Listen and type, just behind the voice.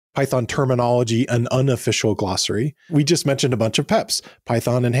Python terminology, an unofficial glossary. We just mentioned a bunch of PEPs,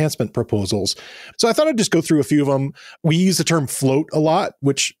 Python enhancement proposals. So I thought I'd just go through a few of them. We use the term float a lot,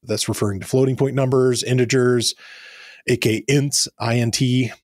 which that's referring to floating point numbers, integers, aka ints,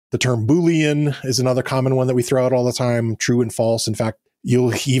 int. The term Boolean is another common one that we throw out all the time, true and false. In fact,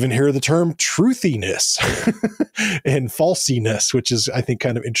 you'll even hear the term truthiness and falsiness, which is, I think,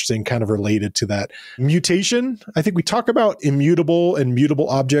 kind of interesting, kind of related to that. Mutation, I think we talk about immutable and mutable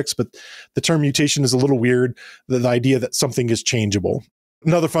objects, but the term mutation is a little weird. The idea that something is changeable.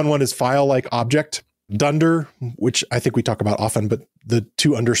 Another fun one is file-like object. Dunder, which I think we talk about often, but the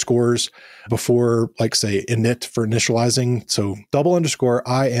 2 underscores before, like, say, init for initializing. So double underscore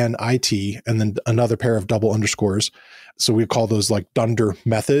init, and then another pair of double underscores. So we call those like Dunder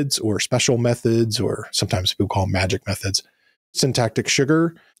methods or special methods, or sometimes people call them magic methods. Syntactic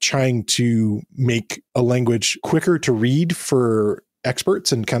sugar, trying to make a language quicker to read for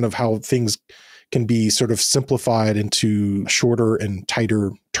experts, and kind of how things can be sort of simplified into shorter and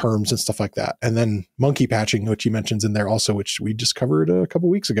tighter terms and stuff like that. And then monkey patching, which he mentions in there also, which we just covered a couple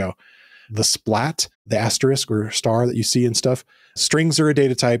weeks ago. The splat, the asterisk or star that you see and stuff. Strings are a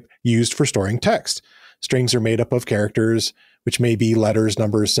data type used for storing text. Strings are made up of characters, which may be letters,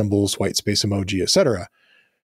 numbers, symbols, white space emoji, etc.